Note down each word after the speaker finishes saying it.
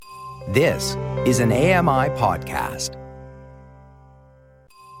This is an AMI podcast.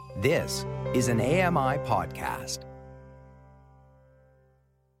 This is an AMI podcast.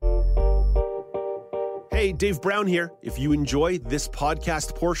 Hey, Dave Brown here. If you enjoy this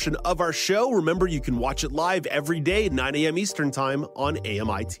podcast portion of our show, remember you can watch it live every day at 9 a.m. Eastern Time on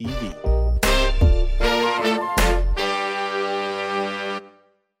AMI TV.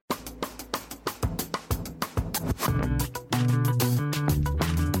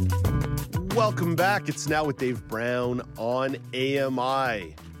 Welcome back. It's Now with Dave Brown on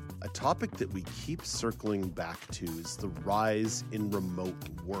AMI. A topic that we keep circling back to is the rise in remote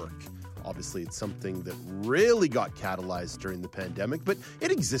work. Obviously, it's something that really got catalyzed during the pandemic, but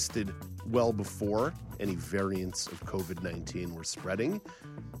it existed well before any variants of COVID-19 were spreading.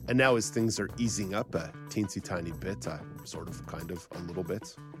 And now as things are easing up a teensy tiny bit, a little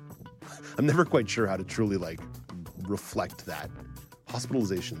bit, I'm never quite sure how to truly reflect that.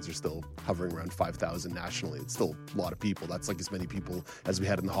 Hospitalizations are still hovering around 5,000 nationally. It's still a lot of people. That's like as many people as we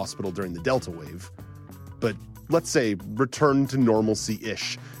had in the hospital during the Delta wave. But let's say return to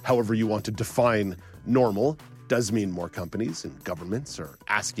normalcy-ish, however you want to define normal, does mean more companies and governments are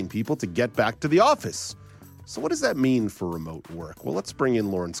asking people to get back to the office. So what does that mean for remote work? Well, let's bring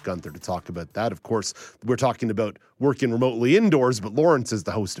in Lawrence Gunther to talk about that. Of course, we're talking about working remotely indoors, but Lawrence is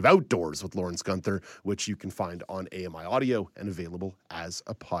the host of Outdoors with Lawrence Gunther, which you can find on AMI Audio and available as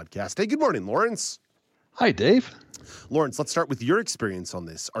a podcast. Hey, good morning, Lawrence. Hi, Dave. Lawrence, let's start with your experience on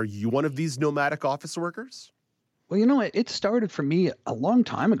this. Are you one of these nomadic office workers? Well, it started for me a long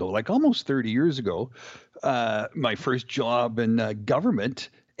time ago, like almost 30 years ago. My first job in government,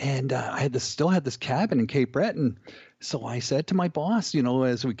 and I still had this cabin in Cape Breton. So I said to my boss,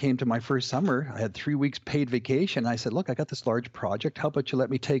 as we came to my first summer, I had 3 weeks paid vacation. I said, look, I got this large project. How about you let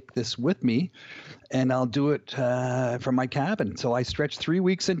me take this with me and I'll do it from my cabin. So I stretched 3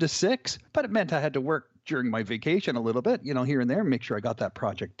 weeks into 6, but it meant I had to work during my vacation a little bit, here and there, make sure I got that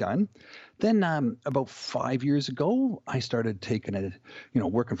project done. Then about 5 years ago, I started taking it,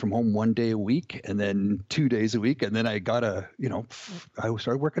 working from home 1 day a week and then 2 days a week. And then I got I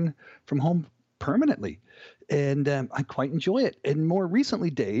started working from home permanently. And I quite enjoy it. And more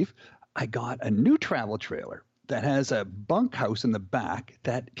recently, Dave, I got a new travel trailer that has a bunkhouse in the back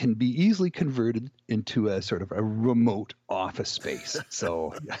that can be easily converted into a sort of a remote office space.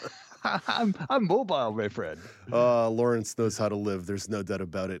 So I'm mobile, my friend. Lawrence knows how to live. There's no doubt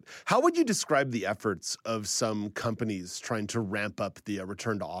about it. How would you describe the efforts of some companies trying to ramp up the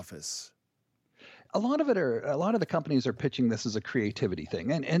return to office? A lot of the companies are pitching this as a creativity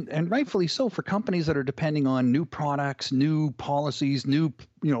thing, and rightfully so for companies that are depending on new products, new policies, new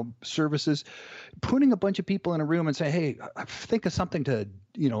services. Putting a bunch of people in a room and say, hey, think of something to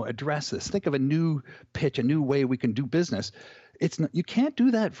address this. Think of a new pitch, a new way we can do business. You can't do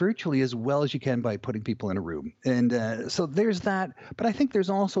that virtually as well as you can by putting people in a room. And so there's that. But I think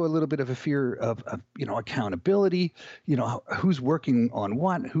there's also a little bit of a fear of accountability, who's working on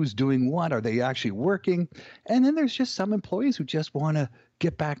what, who's doing what, are they actually working? And then there's just some employees who just want to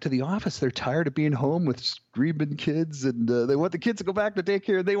get back to the office. They're tired of being home with screaming kids, and they want the kids to go back to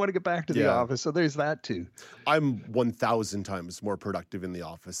daycare, and they want to get back to the office. So there's that too. I'm 1,000 times more productive in the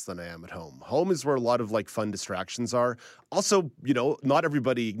office than I am at home. Home is where a lot of fun distractions are. Also, not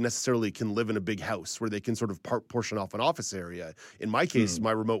everybody necessarily can live in a big house where they can sort of portion off an office area. In my case,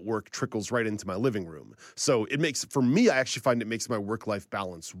 my remote work trickles right into my living room. So I actually find it makes my work-life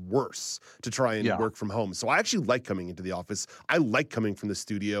balance worse to try and work from home. So I actually like coming into the office. I like coming from the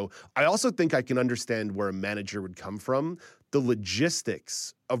studio. I also think I can understand where a manager would come from. The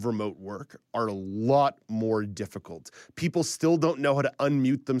logistics of remote work are a lot more difficult. People still don't know how to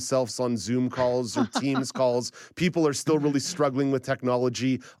unmute themselves on Zoom calls or Teams calls. People are still really struggling with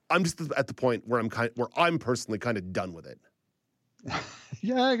technology. I'm just at the point where I'm personally kind of done with it.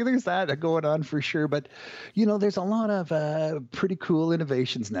 Yeah, there's that going on for sure. But, there's a lot of pretty cool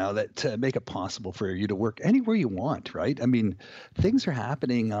innovations now that make it possible for you to work anywhere you want, right? I mean, things are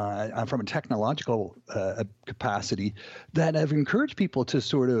happening from a technological capacity that have encouraged people to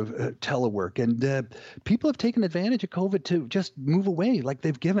sort of telework. And people have taken advantage of COVID to just move away. Like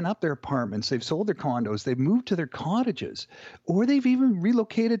they've given up their apartments, they've sold their condos, they've moved to their cottages, or they've even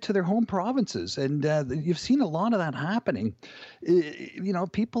relocated to their home provinces. And you've seen a lot of that happening.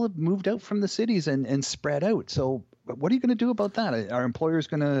 People have moved out from the cities and spread out. So what are you going to do about that? Are employers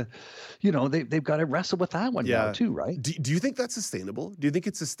going to, they've got to wrestle with that one now too, right? Do you think that's sustainable? Do you think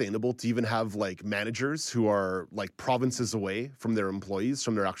it's sustainable to even have managers who are provinces away from their employees,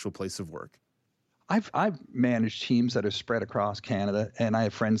 from their actual place of work? I've managed teams that are spread across Canada, and I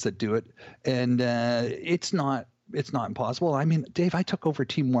have friends that do it, and it's not it's not impossible. I mean, Dave, I took over a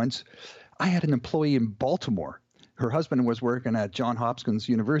team once. I had an employee in Baltimore. Her husband was working at Johns Hopkins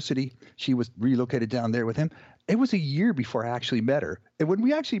University. She was relocated down there with him. It was a year before I actually met her. And when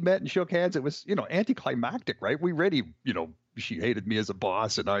we actually met and shook hands, it was, anticlimactic, right? We already, she hated me as a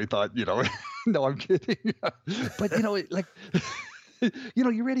boss, and I thought, no, I'm kidding. But, you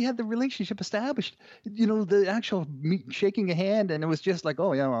already had the relationship established, the actual shaking a hand, and it was just like,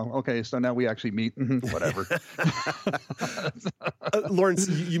 oh, yeah, well, okay, so now we actually meet, whatever. Lawrence,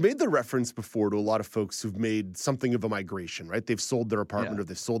 you made the reference before to a lot of folks who've made something of a migration, right? They've sold their apartment or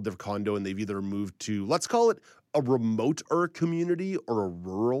they've sold their condo, and they've either moved to, let's call it a remote-er community or a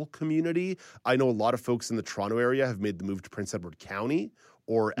rural community. I know a lot of folks in the Toronto area have made the move to Prince Edward County,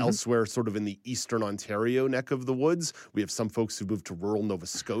 or elsewhere sort of in the eastern Ontario neck of the woods. We have some folks who moved to rural Nova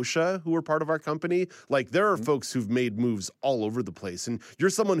Scotia who are part of our company. Like, there are folks who've made moves all over the place. And you're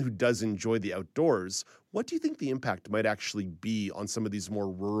someone who does enjoy the outdoors. What do you think the impact might actually be on some of these more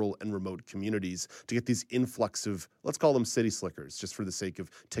rural and remote communities to get these influx of, let's call them city slickers, just for the sake of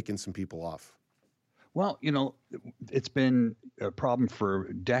ticking some people off? Well, it's been a problem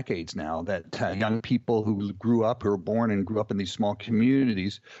for decades now that young people who were born and grew up in these small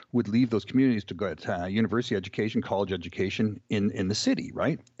communities would leave those communities to get university education, college education in the city,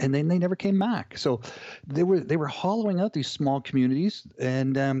 right? And then they never came back. So they were hollowing out these small communities,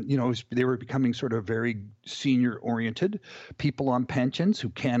 and they were becoming sort of very senior oriented. People on pensions who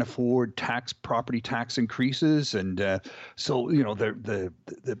can't afford property tax increases, and so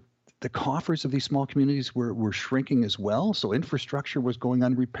the coffers of these small communities were shrinking as well. So infrastructure was going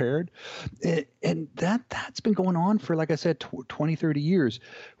unrepaired. And that's been going on for, like I said, 20, 30 years.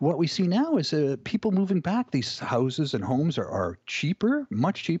 What we see now is people moving back. These houses and homes are cheaper,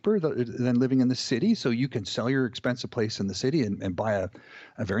 much cheaper than living in the city. So you can sell your expensive place in the city and buy a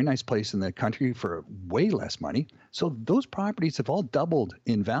very nice place in the country for way less money. So those properties have all doubled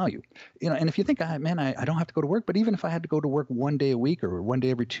in value. And if you think, I don't have to go to work, but even if I had to go to work one day a week or one day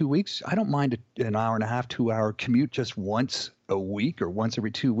every 2 weeks, I don't mind an hour and a half, 2 hour commute just once a week or once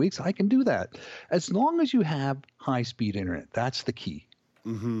every 2 weeks. I can do that as long as you have high-speed internet. That's the key.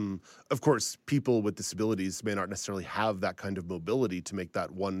 Mm-hmm. Of course, people with disabilities may not necessarily have that kind of mobility to make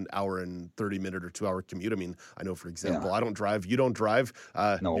that 1 hour and 30-minute or 2 hour commute. I mean, I know, for example, I don't drive. You don't drive.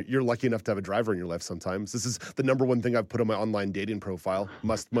 No. You're lucky enough to have a driver in your life sometimes. This is the number one thing I've put on my online dating profile.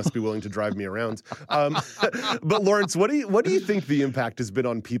 Must be willing to drive me around. But Lawrence, what do you think the impact has been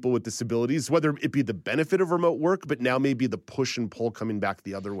on people with disabilities, whether it be the benefit of remote work, but now maybe the push and pull coming back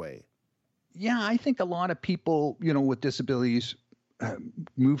the other way? Yeah, I think a lot of people, with disabilities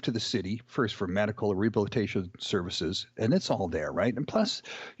move to the city first for medical or rehabilitation services, and it's all there, right? And plus,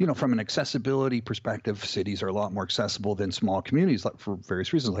 from an accessibility perspective, cities are a lot more accessible than small communities for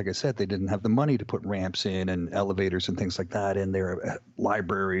various reasons. Like I said, they didn't have the money to put ramps in and elevators and things like that in their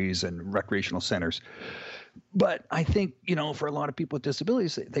libraries and recreational centers. But I think, for a lot of people with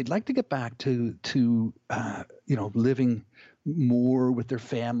disabilities, they'd like to get back to living more with their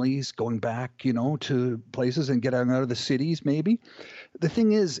families, going back, to places and get out of the cities maybe. The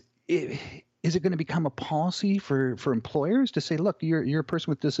thing is it going to become a policy for employers to say, look, you're a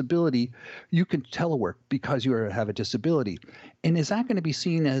person with disability, you can telework because you have a disability? And is that going to be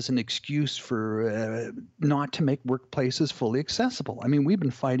seen as an excuse for not to make workplaces fully accessible? I mean, we've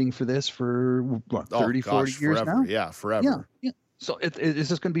been fighting for this for 30, 40 years forever. now. Yeah, forever. Yeah. So is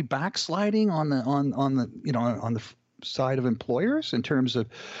this going to be backsliding on the side of employers in terms of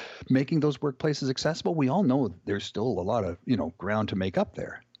making those workplaces accessible? We all know there's still a lot of ground to make up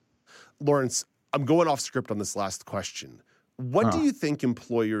there. Lawrence, I'm going off script on this last question. What do you think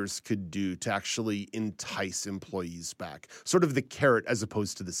employers could do to actually entice employees back? Sort of the carrot as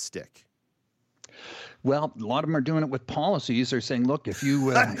opposed to the stick. Well, a lot of them are doing it with policies. They're saying, look, if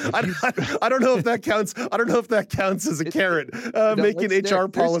you... I don't know if that counts. I don't know if that counts as a carrot. Making HR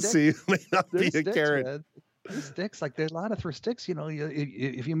policy may not be a carrot. Man. Sticks, like there's a lot of for sticks.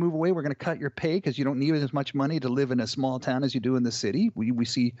 If you move away, we're going to cut your pay because you don't need as much money to live in a small town as you do in the city. We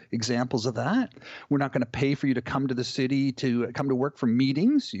see examples of that. We're not going to pay for you to come to the city to come to work for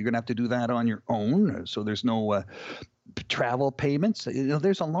meetings. You're going to have to do that on your own. So there's no travel payments.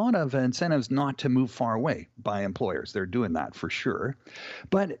 There's a lot of incentives not to move far away by employers. They're doing that for sure.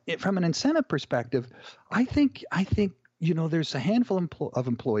 But from an incentive perspective, I think there's a handful of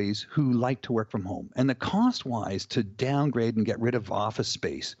employees who like to work from home, and the cost-wise to downgrade and get rid of office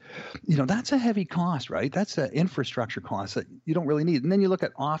space, that's a heavy cost, right? That's an infrastructure cost that you don't really need. And then you look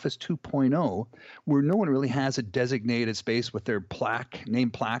at Office 2.0, where no one really has a designated space with their name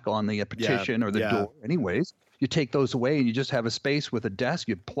plaque on the petition or the door anyways. You take those away and you just have a space with a desk.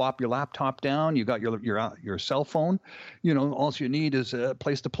 You plop your laptop down. You got your cell phone. All you need is a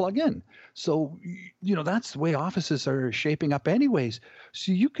place to plug in. So, that's the way offices are shaping up anyways.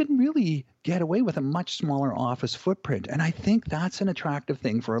 So you can really get away with a much smaller office footprint. And I think that's an attractive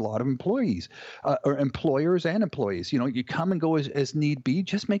thing for a lot of employees, or employers and employees. You come and go as need be.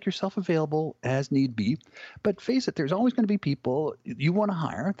 Just make yourself available as need be. But face it, there's always going to be people you want to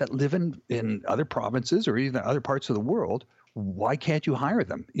hire that live in other provinces or even other parts of the world. Why can't you hire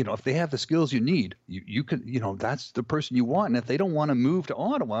them? If they have the skills you need, you can, that's the person you want. And if they don't want to move to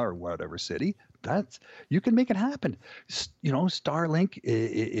Ottawa or whatever city, you can make it happen. Starlink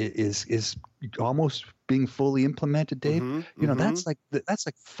is almost being fully implemented, Dave. That's like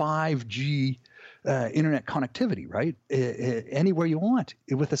 5G internet connectivity, right? Anywhere you want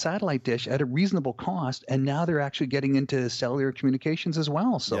with a satellite dish at a reasonable cost. And now they're actually getting into cellular communications as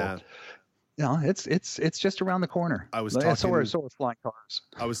well. So. Yeah. It's just around the corner. So are flying cars.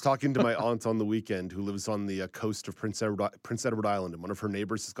 I was talking to my aunt on the weekend who lives on the coast of Prince Edward Island, and one of her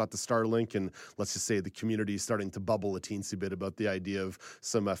neighbors has got the Starlink, and let's just say the community is starting to bubble a teensy bit about the idea of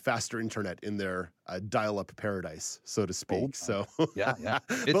some faster internet in their dial-up paradise, so to speak. So yeah,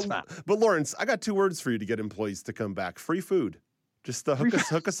 it's fast. But Lawrence, I got 2 words for you to get employees to come back: free food. Just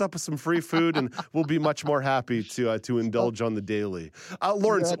hook us up with some free food, and we'll be much more happy to indulge on the daily.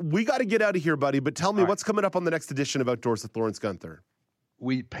 Lawrence, we got to get out of here, buddy. But tell me, what's coming up on the next edition of Outdoors with Lawrence Gunther?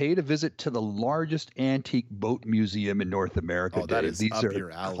 We paid a visit to the largest antique boat museum in North America. These are your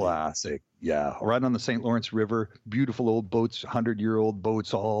alley. Classic. Yeah, right on the St. Lawrence River. Beautiful old boats, 100-year-old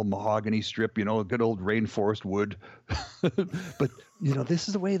boats, all mahogany strip, good old rainforest wood. But, this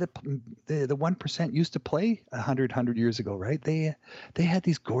is the way the 1% used to play 100 years ago, right? They had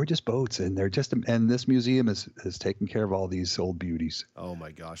these gorgeous boats, and and this museum is taking care of all these old beauties. Oh my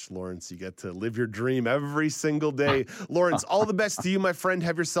gosh, Lawrence, you get to live your dream every single day. Lawrence, all the best to you, my friend.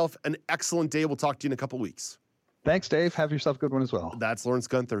 Have yourself an excellent day. We'll talk to you in a couple weeks. Thanks, Dave. Have yourself a good one as well. That's Lawrence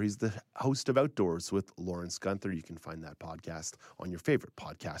Gunther. He's the host of Outdoors with Lawrence Gunther. You can find that podcast on your favorite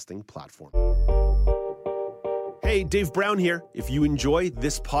podcasting platform. Hey, Dave Brown here. If you enjoy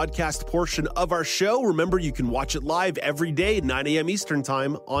this podcast portion of our show, remember you can watch it live every day at 9 a.m. Eastern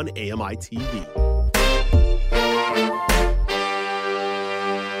Time on AMI TV.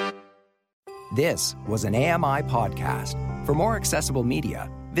 This was an AMI podcast. For more accessible media,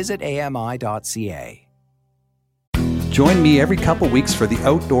 visit AMI.ca. Join me every couple weeks for the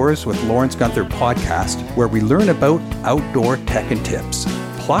Outdoors with Lawrence Gunther podcast, where we learn about outdoor tech and tips.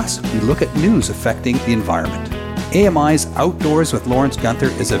 Plus, we look at news affecting the environment. AMI's Outdoors with Lawrence Gunther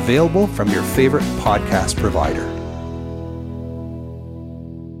is available from your favorite podcast provider.